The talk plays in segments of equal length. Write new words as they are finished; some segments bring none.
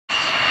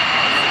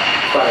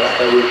They're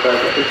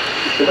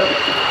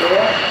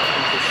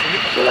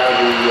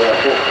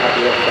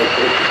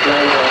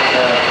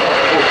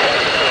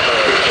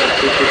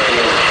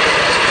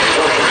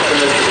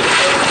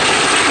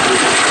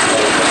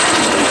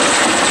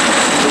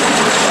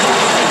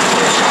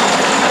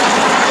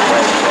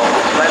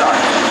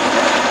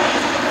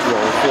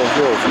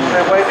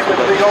waving with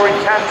the big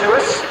orange hand to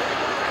us.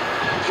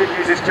 Should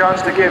use this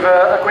chance to give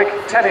a quick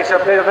tennis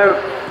update. I know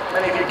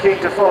many of you keen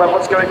to follow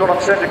what's going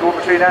on centre court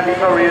between Andy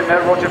Murray and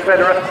Roger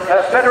Federer.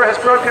 Federer has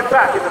broken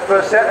back in the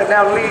first set and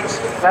now leads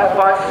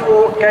by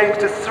 4 games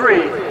to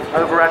 3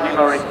 over Andy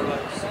Murray.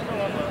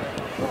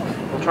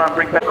 We'll try and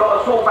bring back.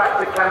 Got us all back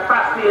to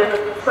Cambastian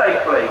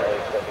safely.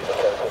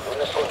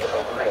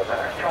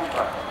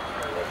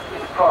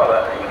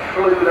 Tyler, he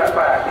flew that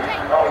back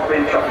after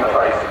being shot in the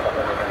face.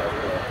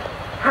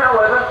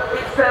 However,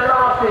 it's their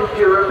last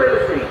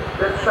endurability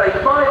that saved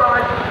my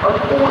life and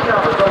all the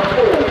others on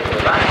board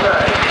that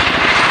day.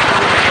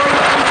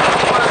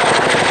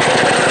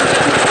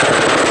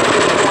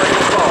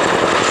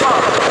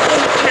 But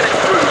all Chinook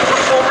crews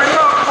perform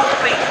remarkable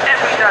feats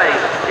every day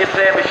in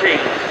their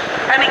machines,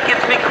 and it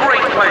gives me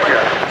great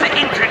pleasure to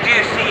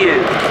introduce to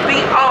you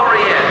the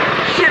RIAT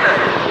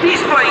Chinook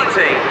display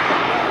team.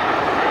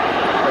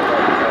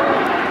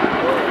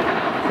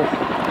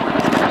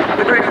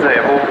 The crew today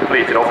have all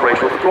completed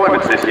operational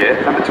deployments this year,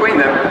 and between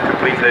them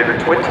completed over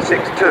 26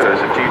 tours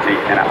of duty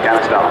in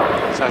Afghanistan.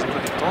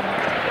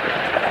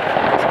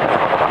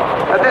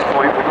 At this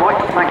point, we'd like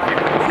to thank you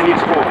for the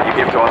continued support that you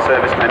give to our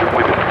servicemen and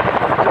women.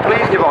 So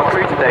please give our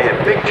crew today a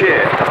big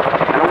cheer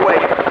and a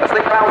wave as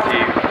they bow to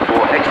you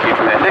for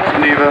executing their next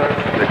manoeuvre,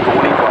 the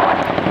Gawny Climb.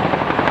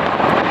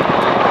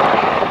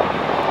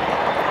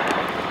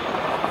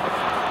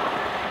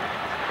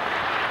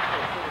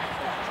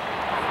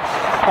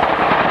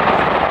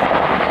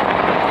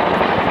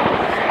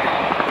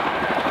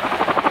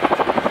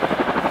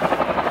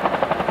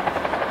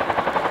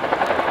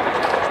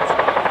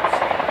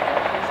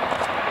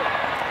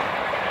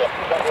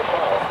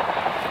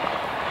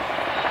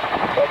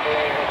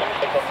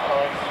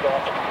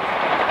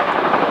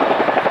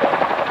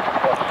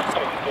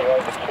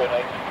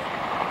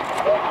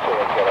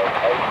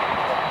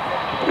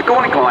 The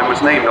Gawny Climb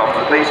was named after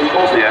the base in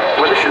Bosnia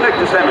where the Chinook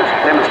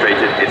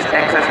demonstrated its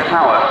excess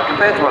power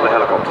compared to other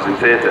helicopters in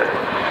theatre.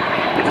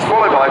 It is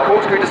followed by a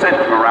corkscrew descent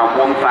from around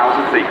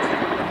 1,000 feet.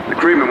 The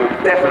crewman will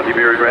definitely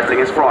be regretting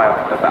his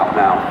fly-up about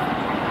now.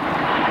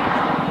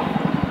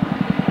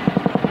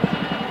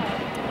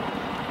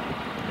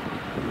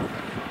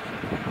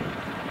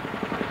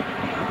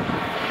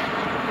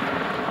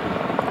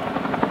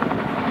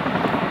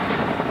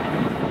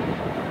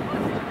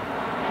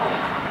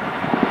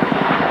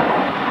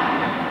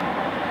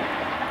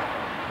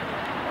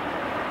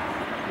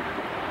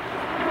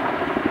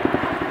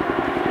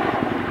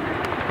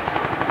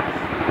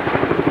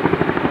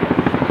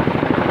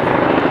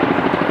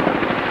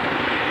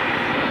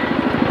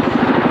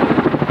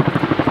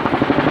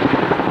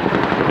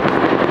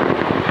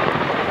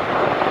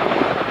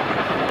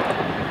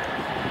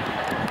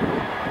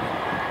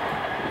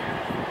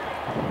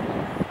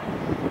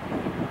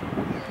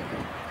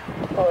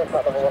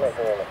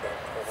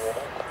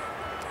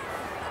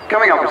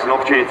 Coming up is an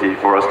opportunity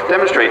for us to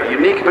demonstrate the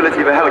unique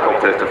ability of a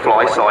helicopter to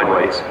fly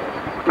sideways.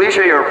 Please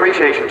show your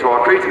appreciation to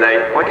our crew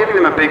today by giving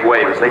them a big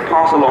wave as they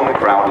pass along the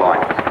crowd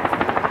line.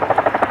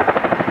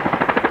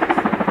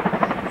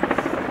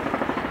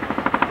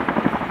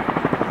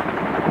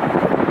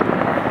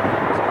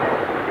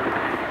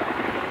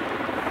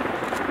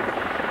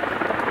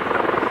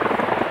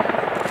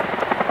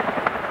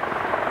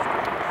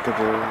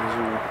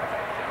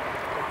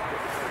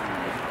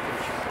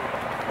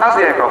 As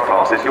the aircraft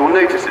passes, you will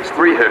notice its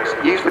 3 hooks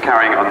used for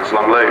carrying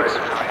underslung loads.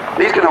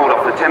 These can hold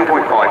up to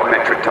 10.5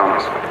 metric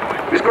tons.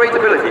 This great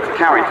ability to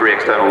carry 3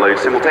 external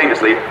loads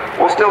simultaneously,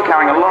 while still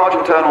carrying a large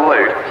internal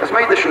load, has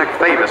made the Chinook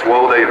famous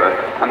world over,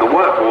 and the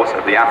workhorse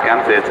of the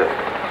Afghan theatre.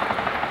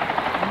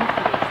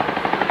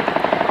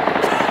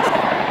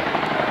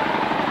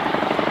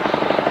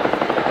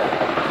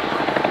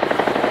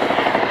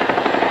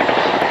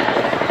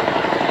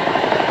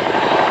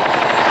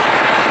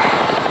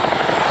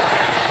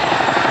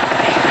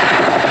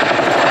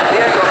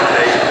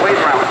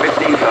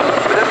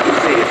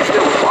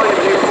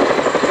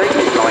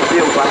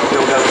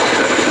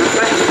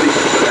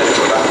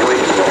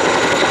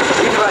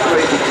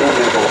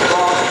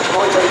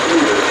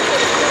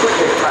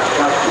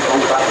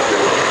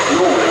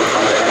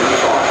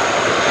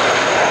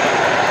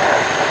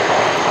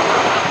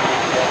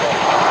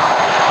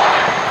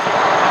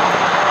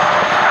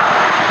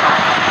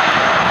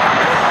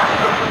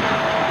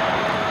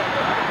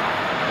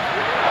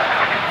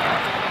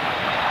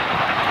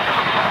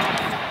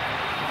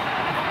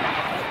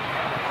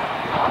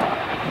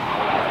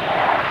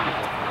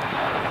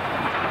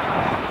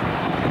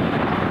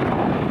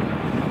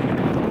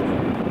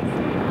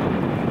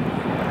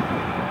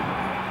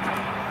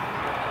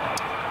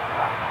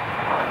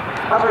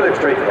 As we look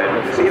straight ahead, we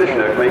can see the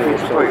Chinook making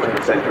its approach to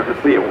the centre of the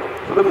field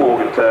for the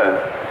Morgan turn.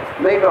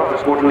 named after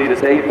Squadron Leader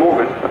Dave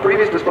Morgan, a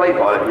previous display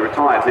pilot who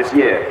retired this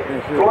year.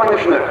 Flying the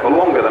Chinook for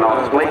longer than our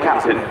display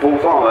captain, Paul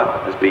Farmer,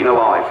 has been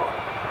alive.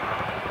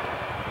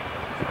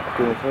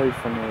 Very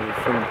funny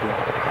film.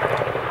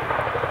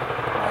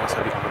 Das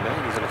habe ich auch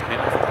gelernt, diese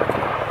Trainer.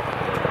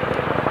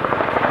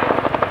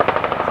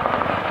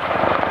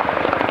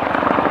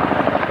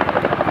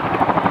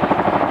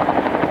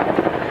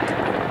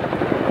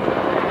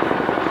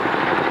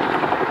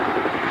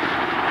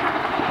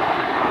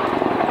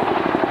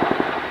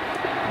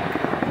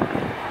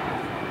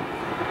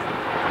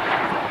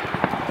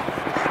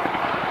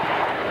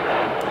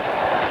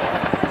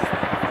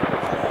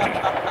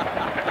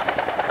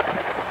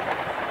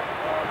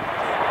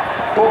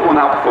 Port will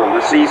now perform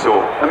the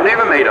seesaw, a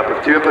manoeuvre made up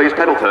of two opposed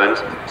pedal turns,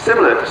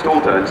 similar to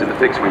stall turns in the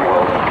fixed-wing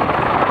world.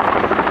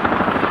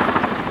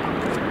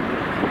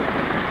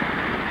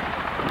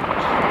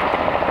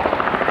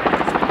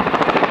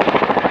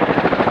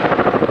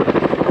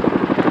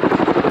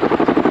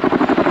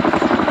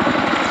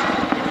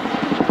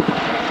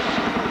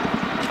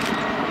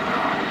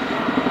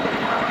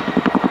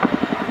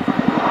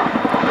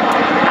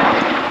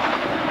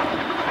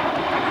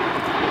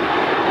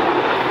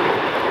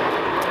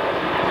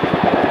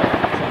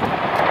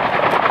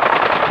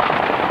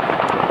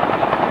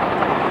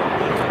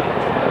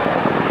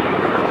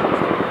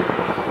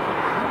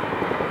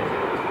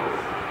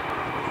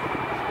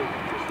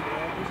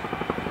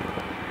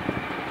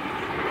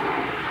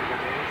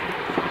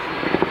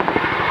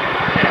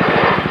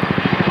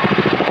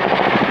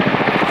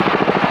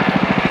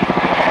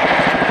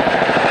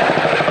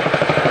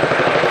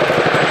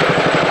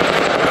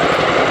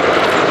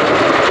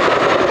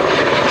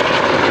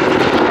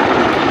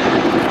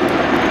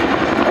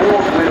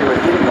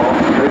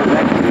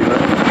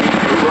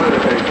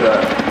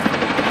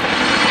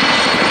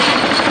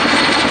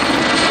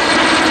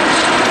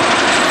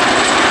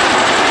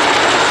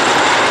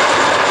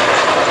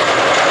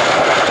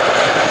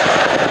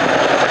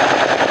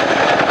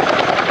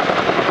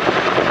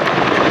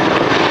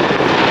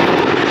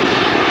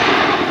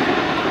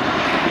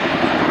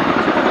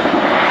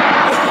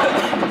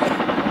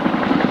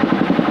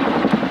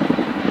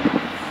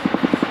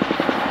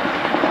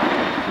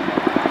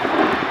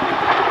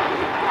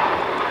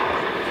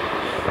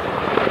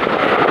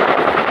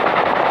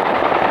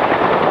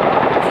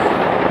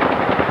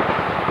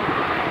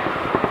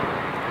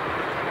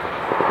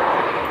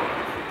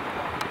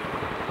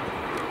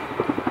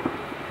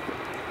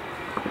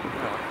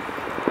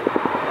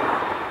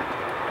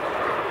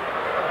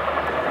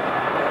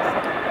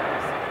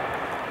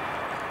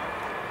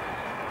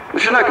 The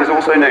Chinook is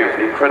also known for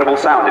the incredible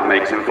sound it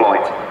makes in flight.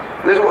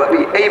 This will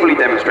be ably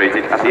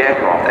demonstrated as the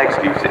aircraft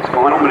executes its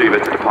final manoeuvre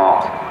to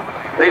depart.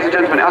 Ladies and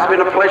gentlemen, it has been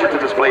a pleasure to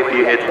display for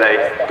you here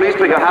today. Please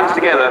put your hands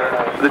together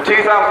for the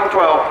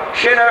 2012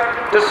 Chinook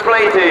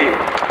Display Team.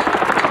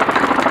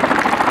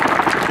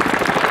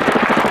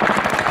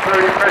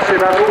 Very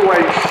impressive as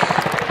always.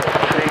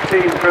 The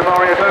team from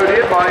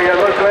RIAT by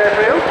local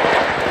airfield.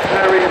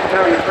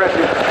 Very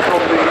impressive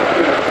from the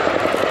team.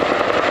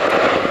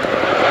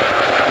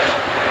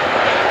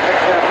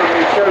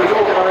 Show's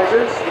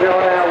organisers. We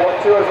are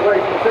now, 2 hours away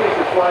from the finish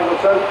of flying or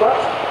so, but